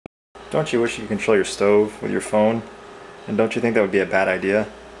Don't you wish you could control your stove with your phone? And don't you think that would be a bad idea?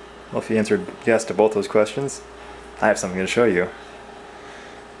 Well, if you answered yes to both those questions, I have something to show you.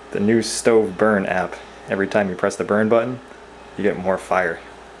 The new Stove Burn app. Every time you press the burn button, you get more fire.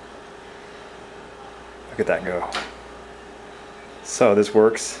 Look at that go. So this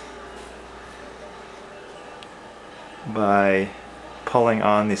works by pulling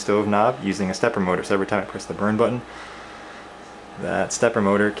on the stove knob using a stepper motor. So every time I press the burn button, that stepper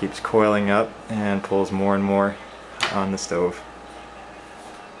motor keeps coiling up and pulls more and more on the stove.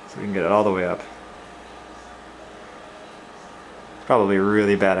 So we can get it all the way up. It's probably a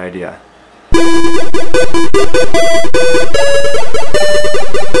really bad idea.